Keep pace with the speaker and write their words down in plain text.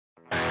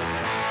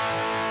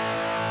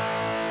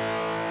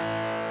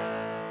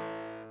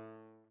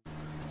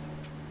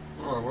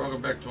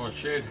Welcome back to my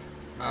shed.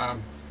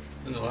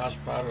 In the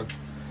last part I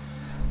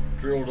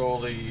drilled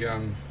all the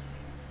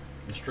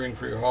string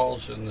through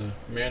holes and the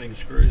mounting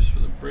screws for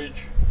the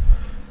bridge,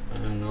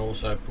 and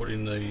also put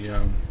in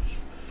the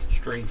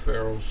string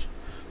ferrules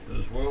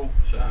as well.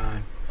 So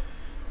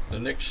the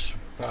next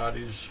part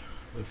is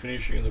the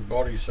finishing of the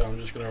body, so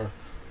I'm just going to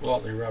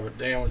lightly rub it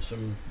down with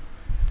some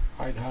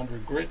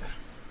 800 grit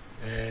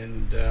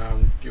and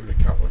give it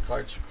a couple of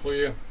coats of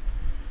clear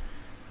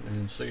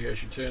and see how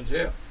she turns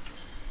out.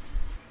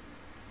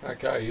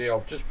 Okay, yeah,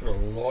 I've just put a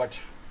light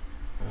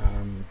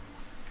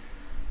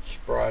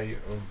spray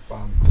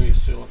of clear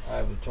sealant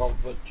over the top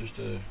of it just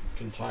to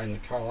contain the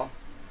colour,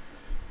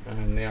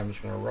 and now I'm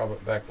just going to rub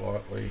it back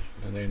lightly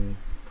and then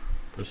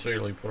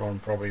proceedingly put on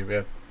probably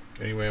about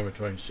anywhere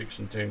between 6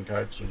 and 10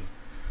 coats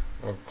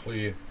of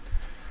clear.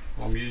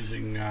 I'm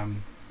using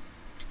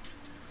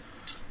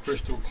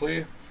Crystal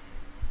Clear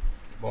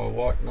by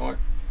White Knight.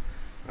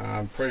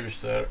 Previous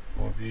to that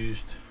I've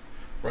used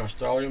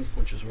Rust-Oleum,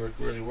 which has worked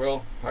really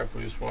well.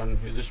 Hopefully this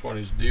one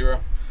is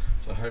dearer,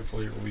 so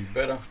hopefully it will be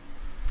better.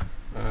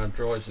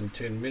 Dries in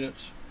 10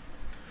 minutes.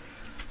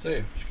 So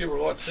yeah, just give it a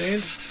light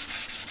sand.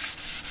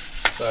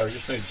 So we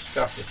just need to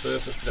scuff the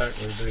surface. We don't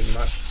really do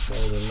much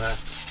more than that.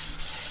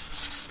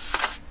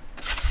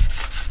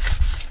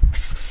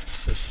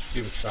 Just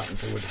give it something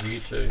to adhere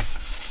to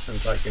and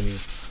take any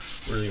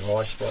really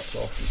high spots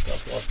off and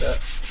stuff like that.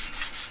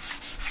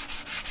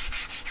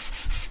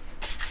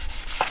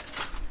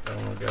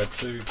 Don't want to go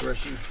too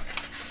aggressive.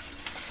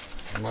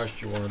 The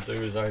most you want to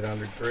do is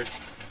 800 grit.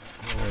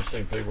 I've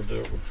seen people do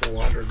it with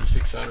 400 and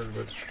 600,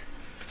 but you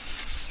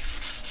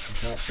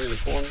can't see the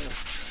point of it.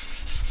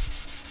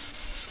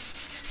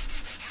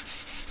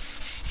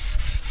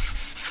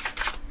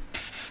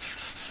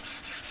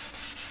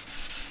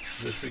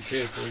 Just be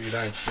careful you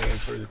don't sand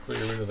through the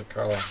clear into the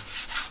colour.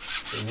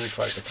 It will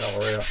take the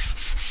colour out.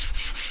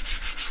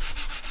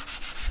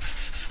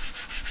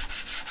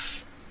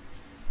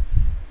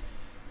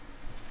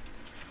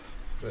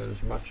 About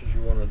as much as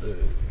you want to do.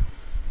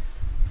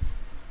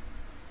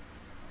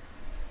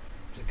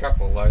 There's a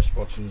couple of low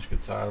spots in this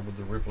guitar with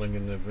the rippling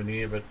in the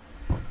veneer, but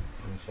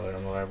honestly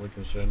I'm not overly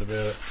concerned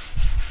about it.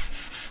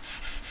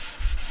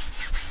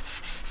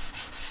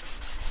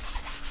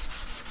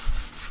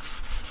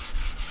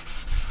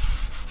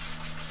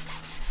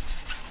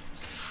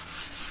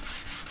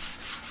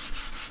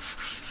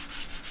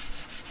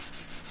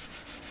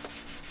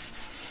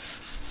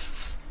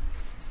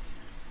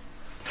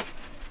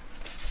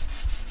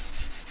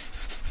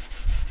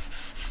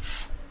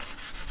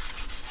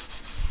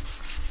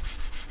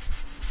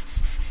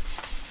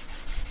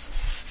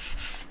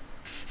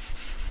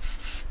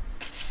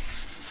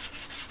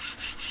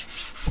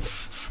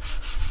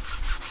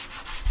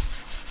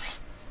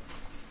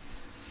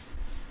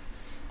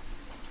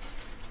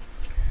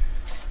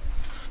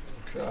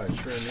 Okay,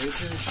 trim the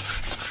edges.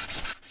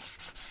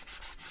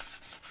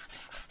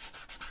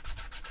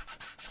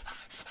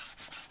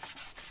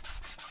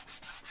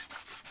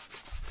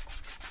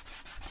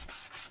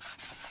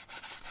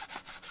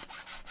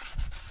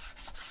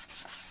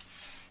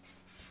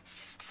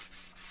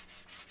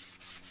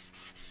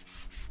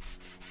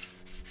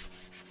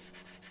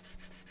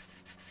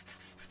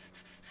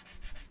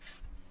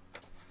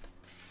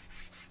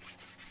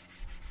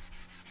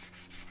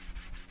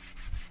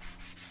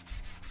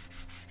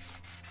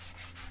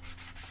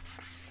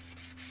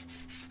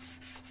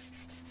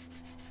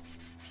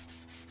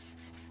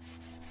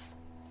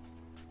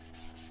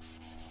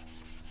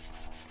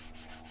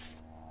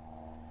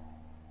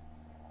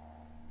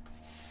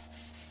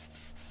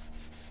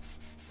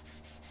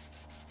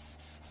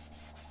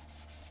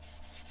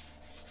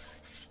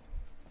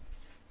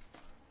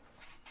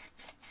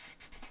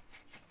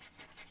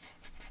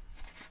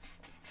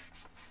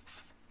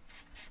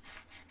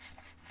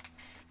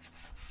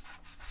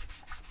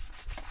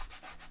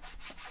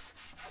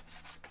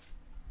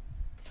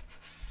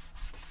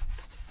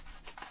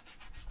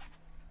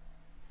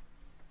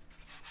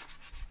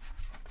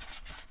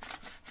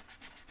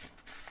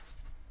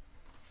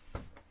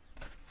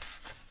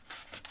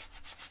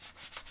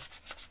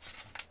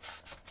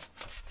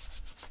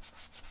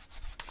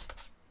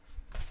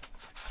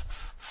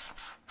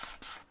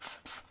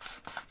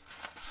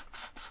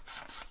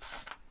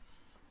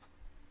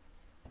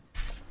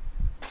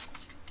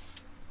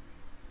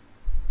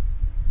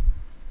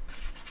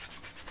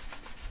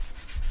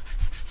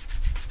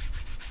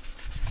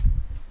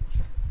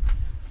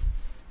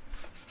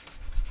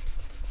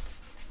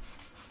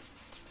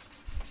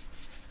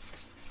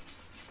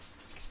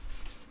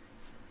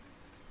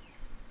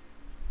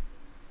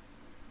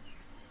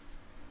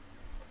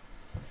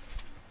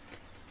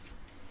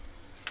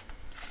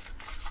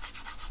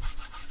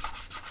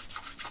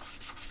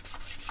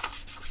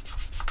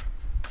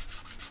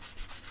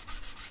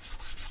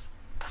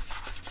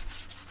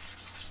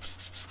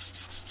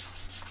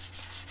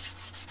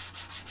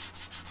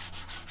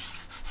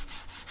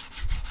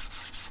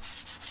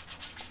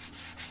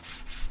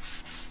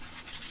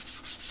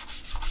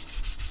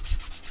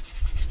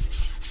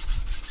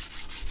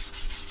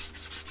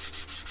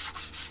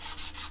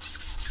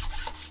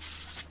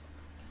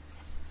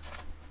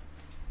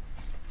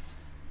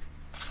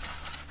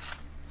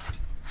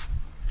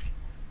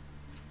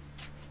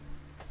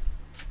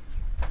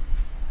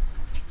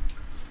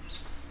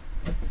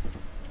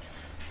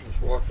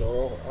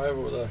 all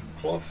over with a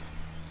cloth.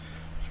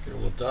 Just get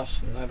all the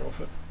dust and that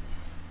off it.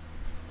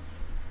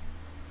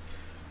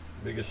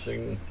 Biggest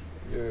thing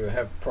you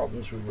have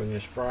problems with when you're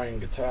spraying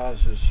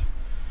guitars is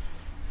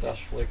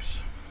dust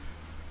flecks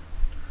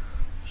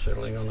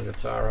settling on the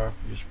guitar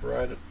after you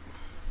sprayed it.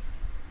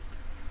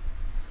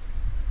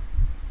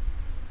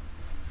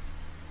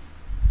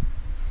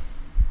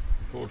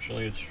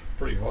 Unfortunately, it's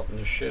pretty hot in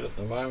the shed at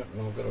the moment,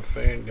 and I've got a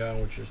fan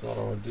going, which is not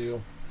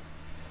ideal.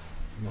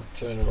 I might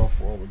turn it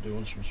off while we're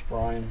doing some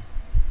spraying.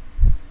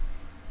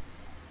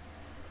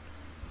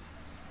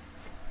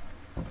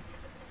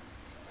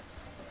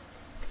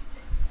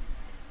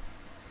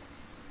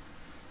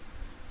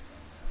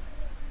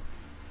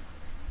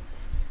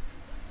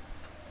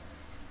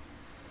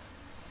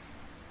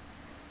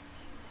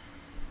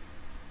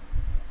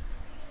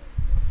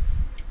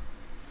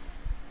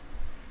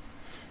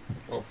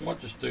 Well, I might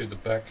just do the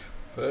back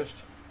first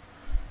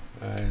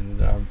and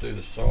do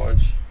the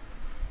sides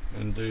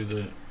and do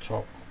the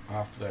top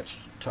after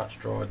that's touch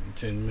dried in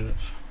 10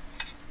 minutes.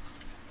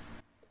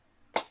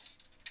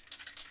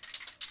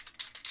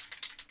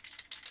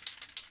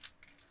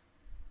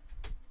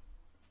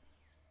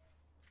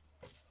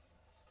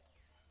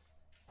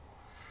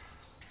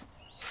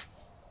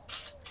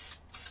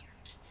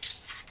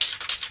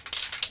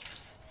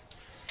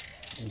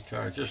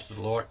 Okay, just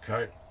a light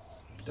coat.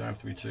 You don't have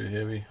to be too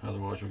heavy,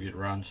 otherwise you'll get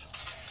runs.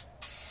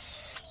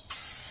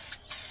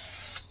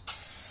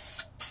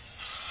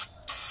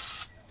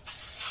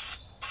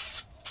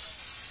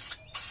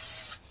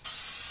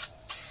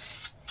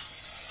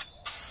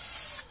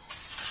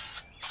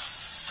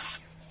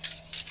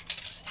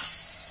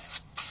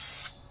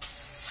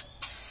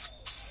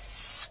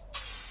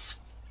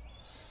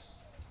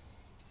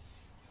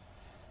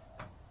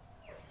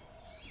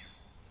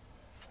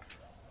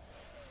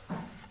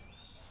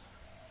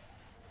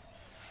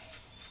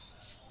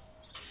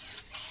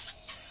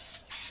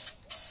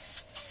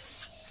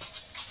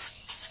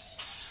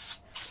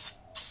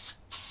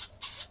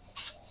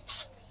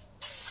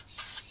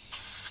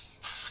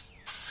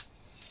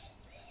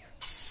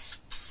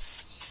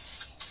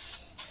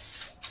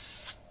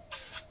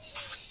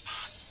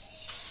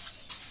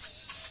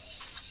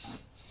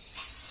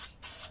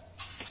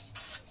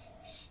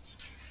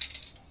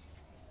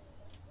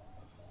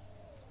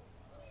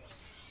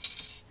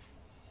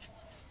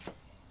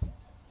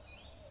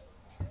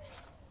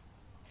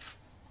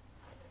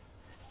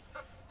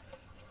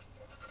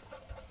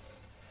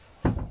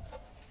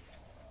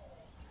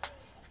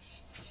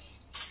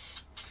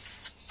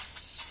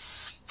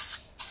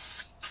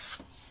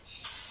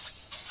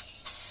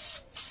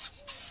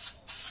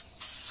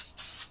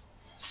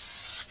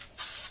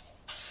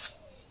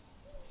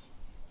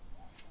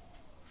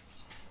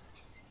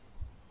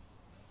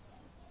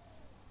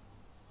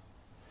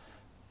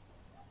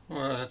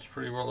 Well, that's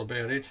pretty well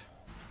about it.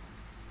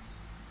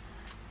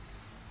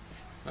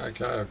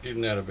 Okay, I've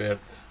given that about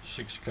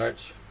 6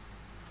 coats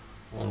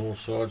on all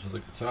sides of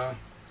the guitar.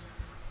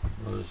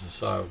 Well, as I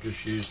say, I've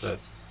just used that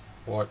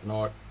White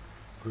Knight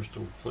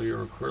crystal clear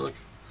acrylic.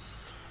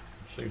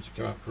 It seems to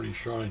come up pretty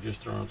shiny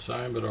just on its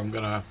own, but I'm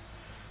going to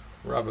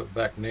rub it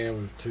back now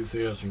with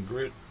 2000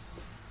 grit.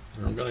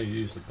 And I'm going to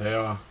use the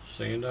power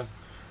sander.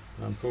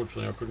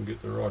 Unfortunately, I couldn't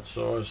get the right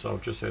size, so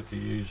I've just had to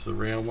use the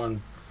round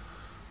one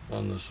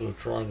on the sort of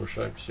triangle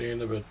shaped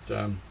sander, but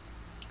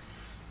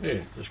yeah,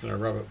 just going to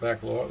rub it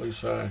back lightly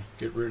so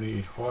get rid of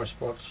any high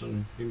spots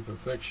and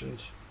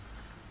imperfections,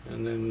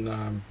 and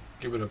then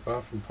give it a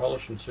buff and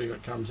polish and see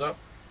what comes up.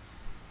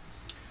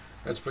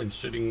 That's been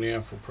sitting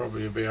now for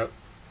probably about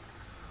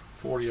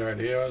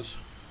 48 hours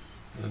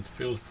and it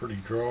feels pretty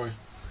dry,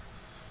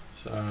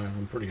 so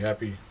I'm pretty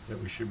happy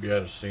that we should be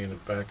able to sand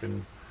it back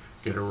and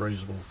get a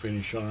reasonable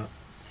finish on it.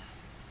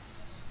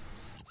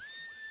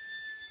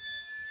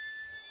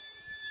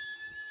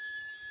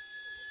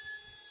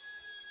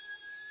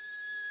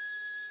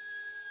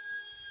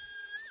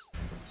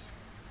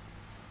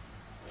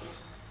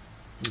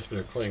 Just a bit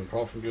of clean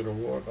cloth and get a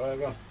wipe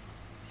over.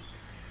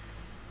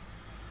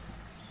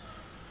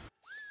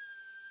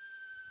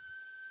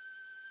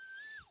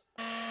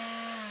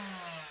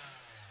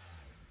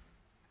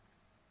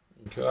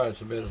 Okay,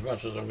 it's about as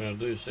much as I'm going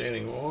to do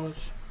sanding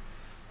wise.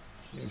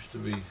 Seems to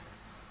be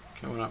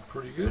coming up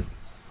pretty good.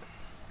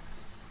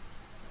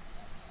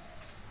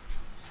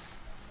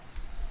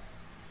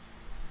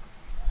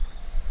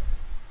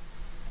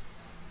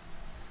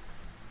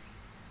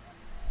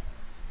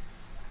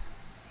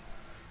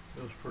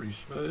 Feels pretty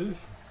smooth.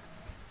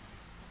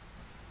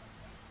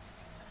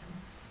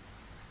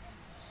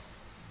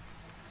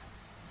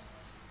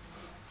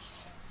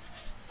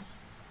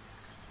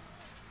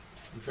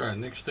 Okay,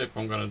 next step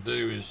I'm going to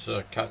do is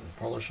cut and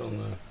polish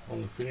on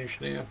the finish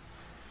now.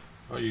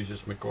 I use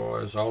this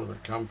McGuire's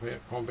Ultimate Compound.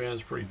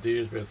 It's pretty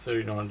dear, it's about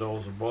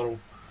 $39 a bottle.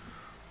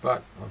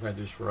 But I've had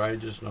this for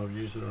ages and I've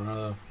used it on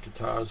other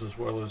guitars as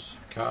well as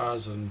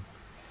cars, and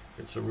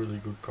it's a really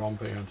good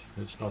compound.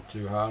 It's not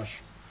too harsh.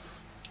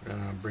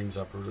 Brings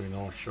up a really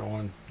nice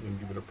shine, and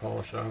give it a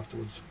polish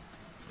afterwards.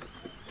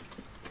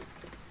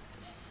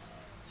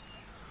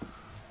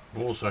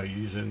 I'm also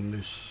using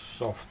this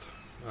soft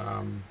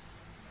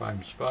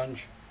foam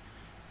sponge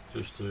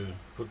just to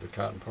put the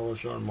cut and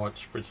polish on. Might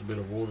spritz a bit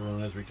of water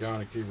on as we go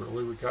to keep it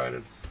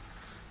lubricated.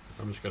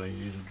 I'm just going to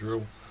use a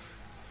drill.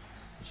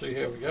 See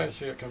how we go,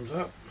 see how it comes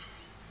up.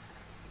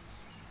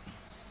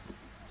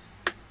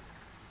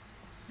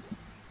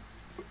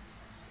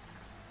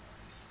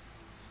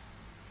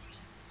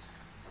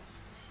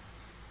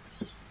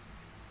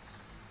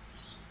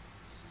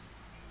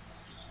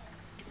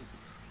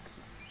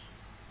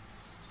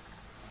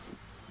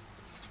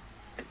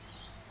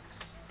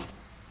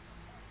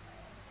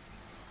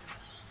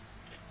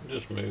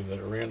 Just move that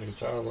around the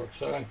guitar like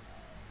so.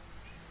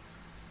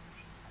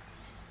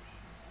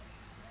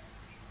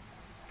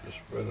 Just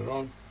spread it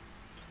on.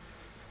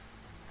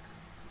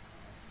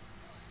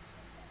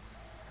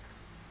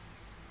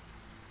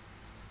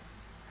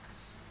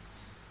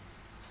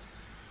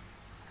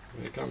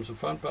 Here comes the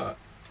fun part,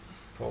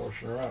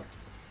 polishing her up.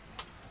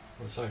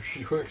 Let's hope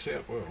she works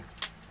out well.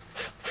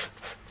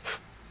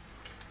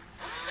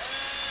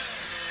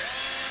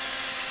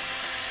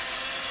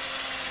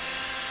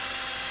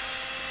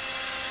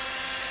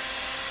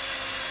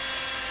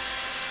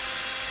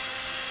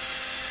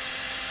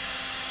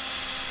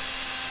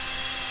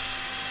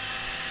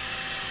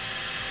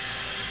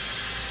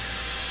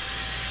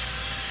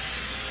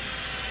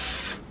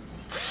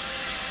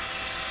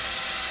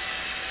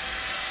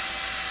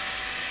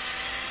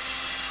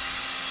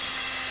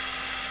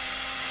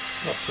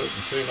 Not putting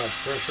too much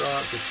pressure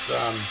on it, just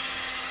steady.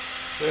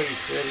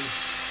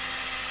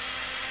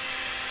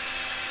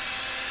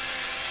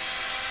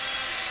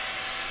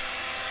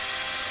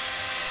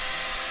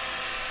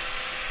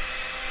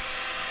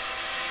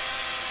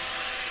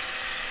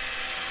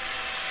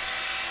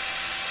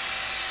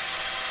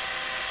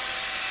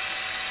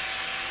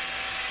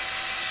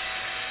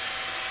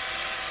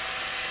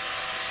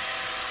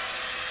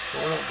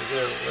 Try not to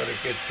let it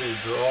get too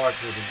dry,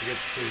 because if it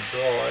gets too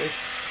dry,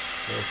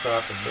 it'll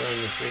start to burn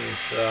the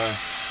finish, so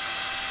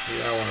you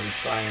don't want to be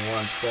staying in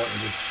one spot and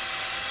just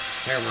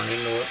hammering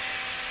into it.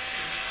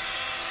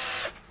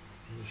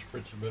 Just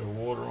spritz a bit of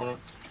water on it.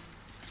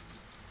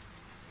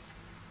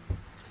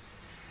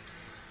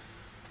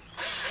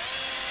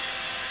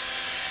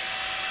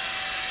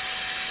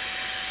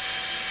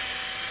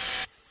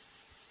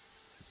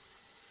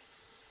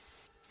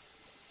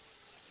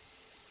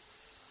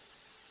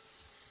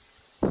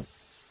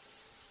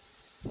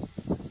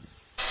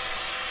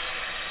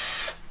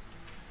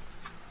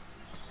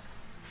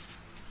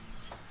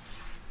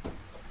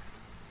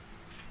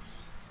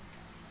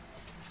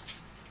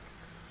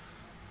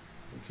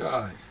 Okay,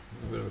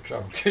 a bit of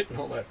trouble getting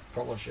all that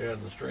polish out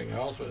of the string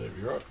holes, but it'll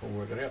be right, we'll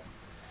work it out.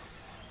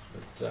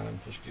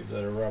 But just give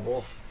that a rub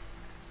off.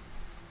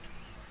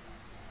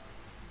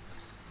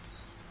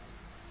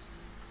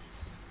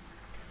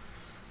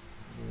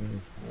 I don't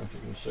know if you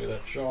can see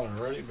that shine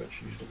already, but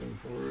she's looking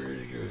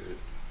pretty good.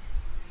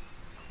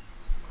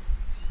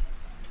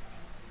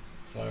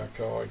 So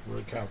okay, I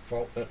really can't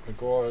fault that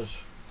Maguire's.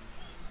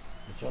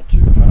 It's not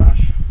too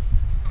harsh.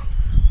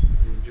 You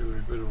can give it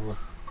a bit of a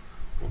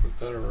look at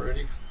that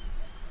already.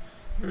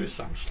 There is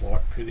some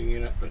slight pitting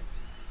in it, but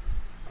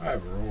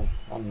overall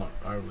I'm not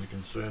overly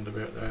concerned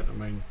about that. I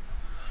mean,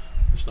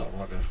 it's not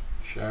like a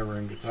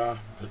showroom guitar,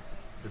 but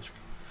it's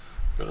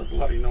got a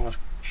bloody nice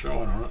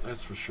shine on it,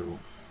 that's for sure.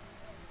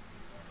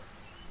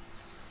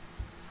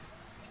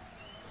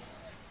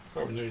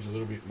 Probably needs a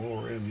little bit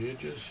more around the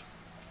edges.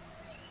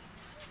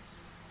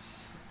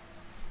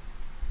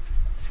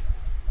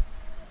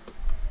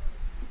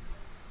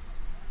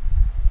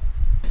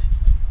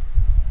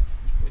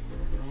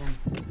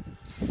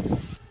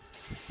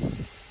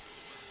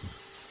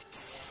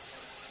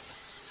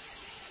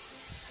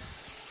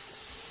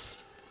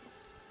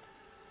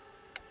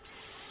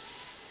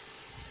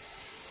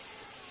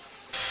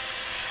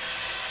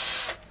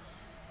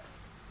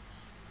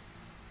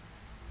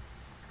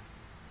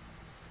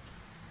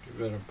 Give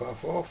that a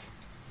buff off.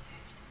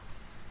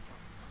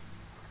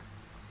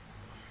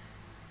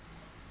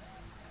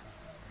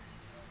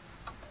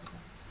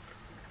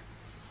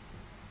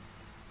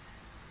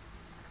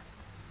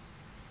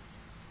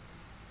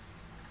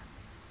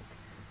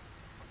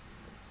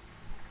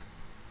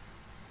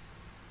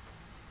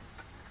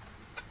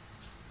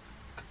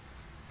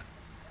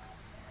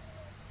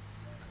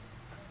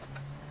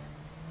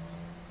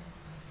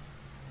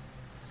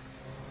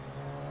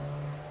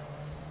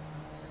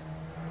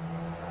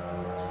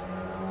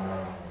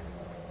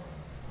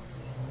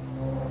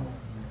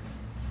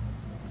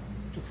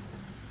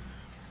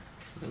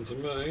 And to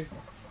me,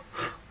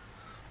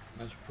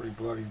 that's pretty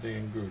bloody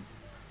damn good.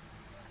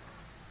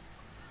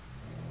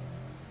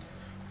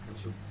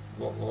 It's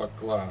a lot like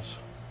glass.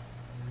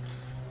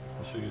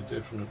 You see a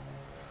definite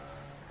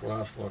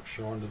glass-like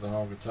shine to the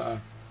whole guitar.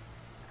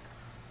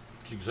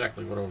 It's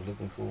exactly what I was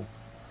looking for.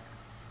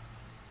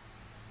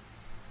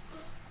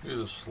 There's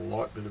a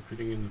slight bit of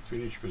pitting in the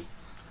finish, but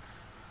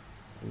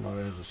I'm not,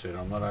 as I said,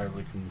 I'm not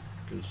overly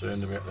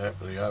concerned about that,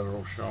 but the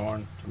overall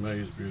shine to me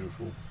is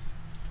beautiful.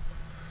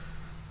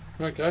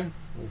 Okay,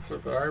 we'll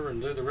flip it over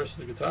and do the rest of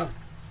the guitar.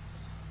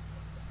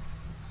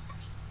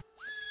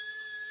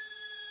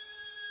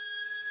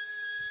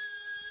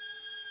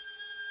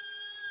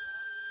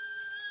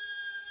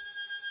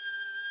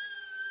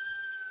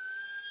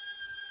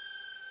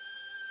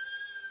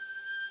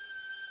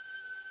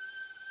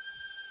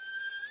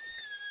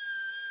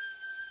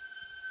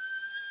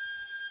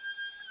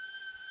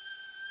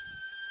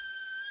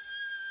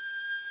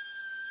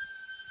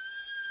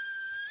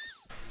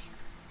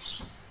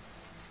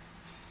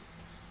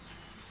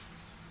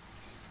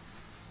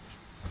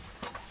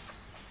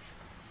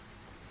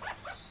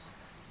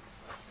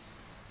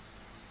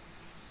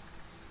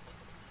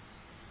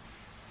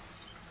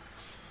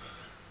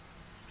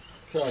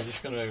 Okay, I'm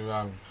just going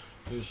to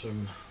do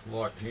some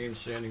light hand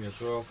sanding as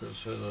well,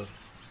 because as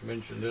I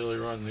mentioned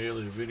earlier on in the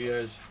earlier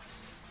videos,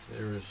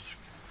 there is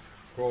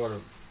quite a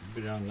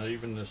bit of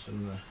unevenness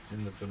in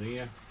the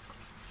veneer,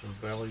 some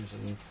valleys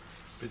and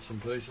bits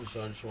and pieces,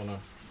 so I just want to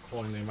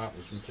clean them up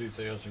with some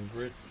 2000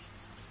 grit.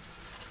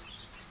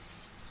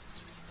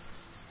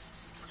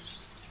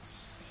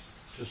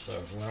 Just so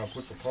when I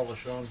put the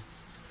polish on,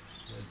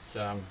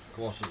 it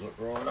glosses it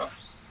right up.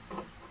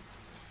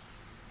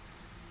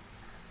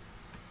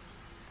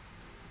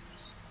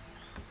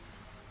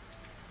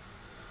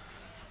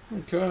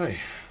 Okay,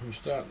 I'm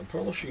starting the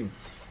polishing.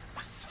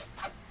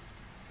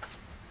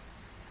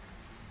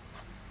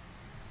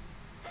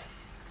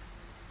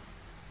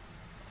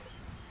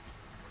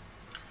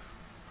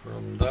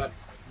 From that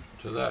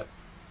to that.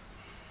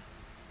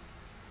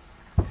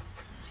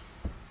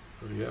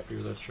 Pretty happy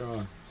with that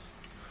shine.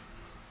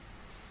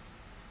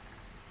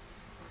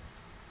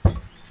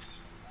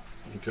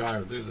 Okay,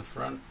 I'll do the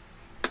front.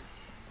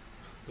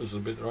 This is the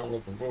bit that I'm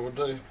looking forward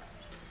to.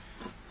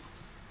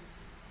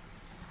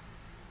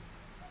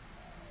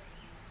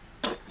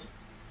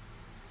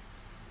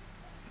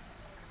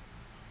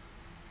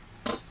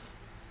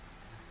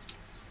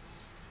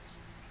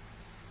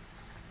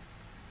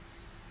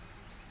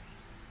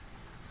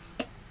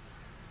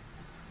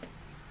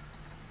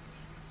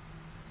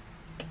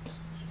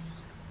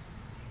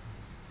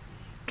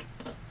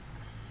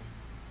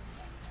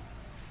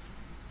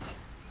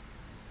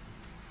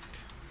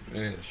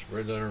 Yeah,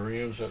 spread that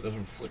around so it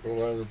doesn't flick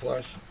all over the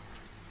place.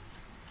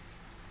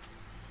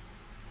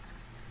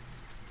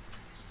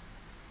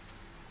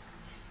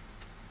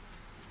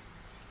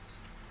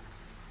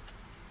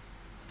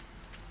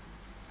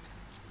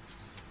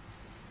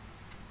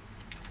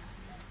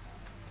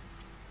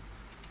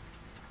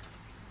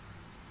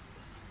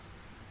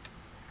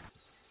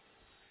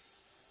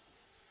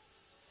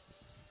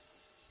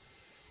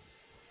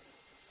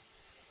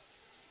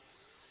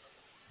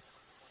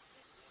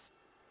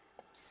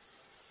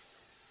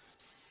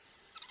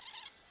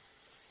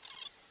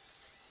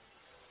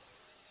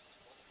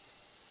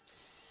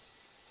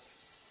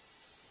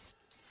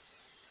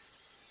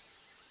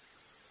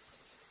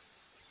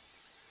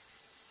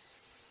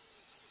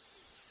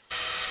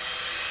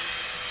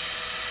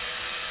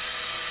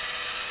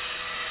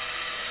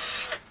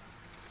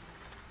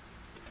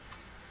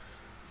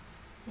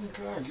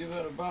 Okay, give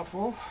that a buff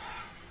off.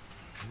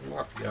 I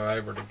like to go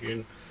over it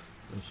again,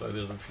 and so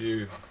there's a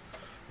few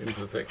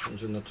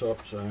imperfections in the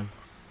top, so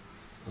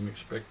I'm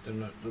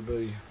expecting it to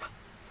be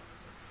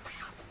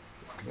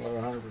not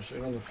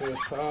 100% on the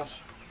first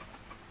pass.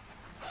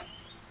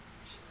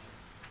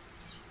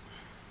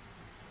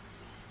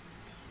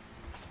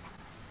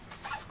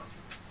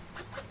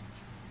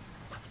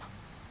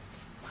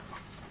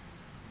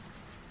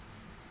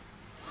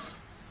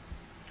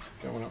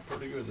 Coming up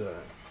pretty good though.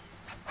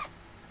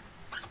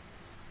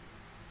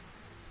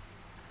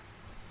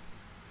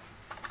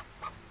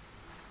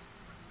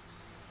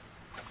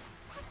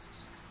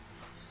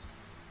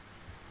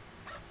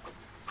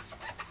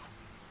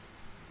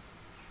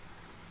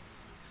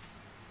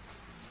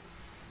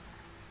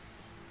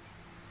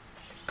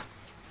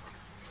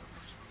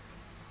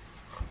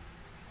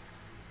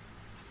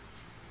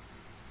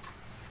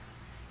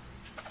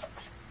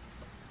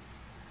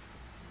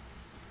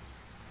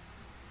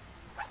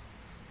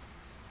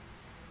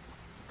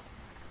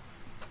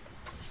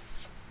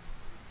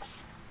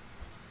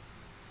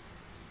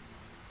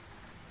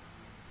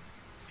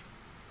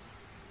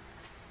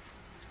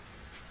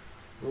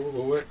 For all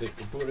the work that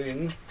you put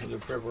in for the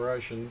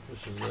preparation,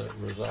 this is the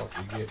result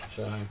you get.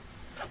 So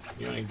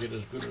you only get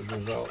as good a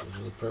result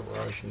as the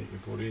preparation that you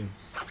put in.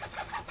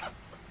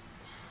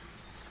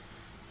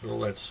 So all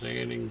that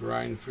sanding,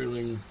 grain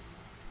filling,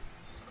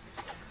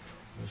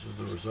 this is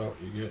the result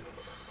you get.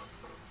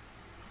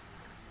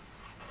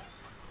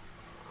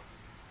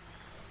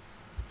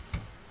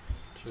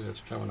 See,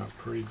 that's coming up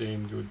pretty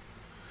damn good.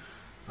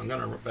 I'm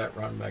going to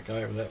run back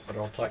over that, but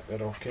I'll take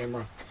that off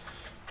camera.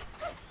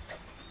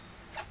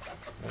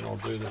 And I'll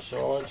do the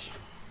sides.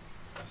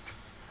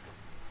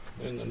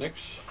 Then the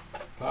next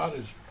part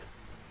is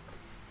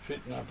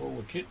fitting up all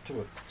the kit to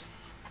it.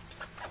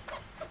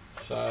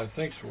 So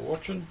thanks for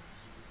watching.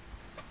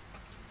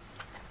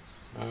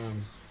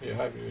 Yeah,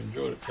 hope you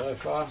enjoyed it so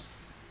far.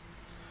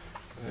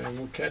 And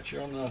we'll catch you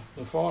on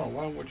the final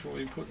one, which will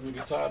be putting the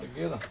guitar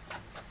together.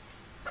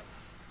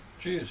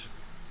 Cheers.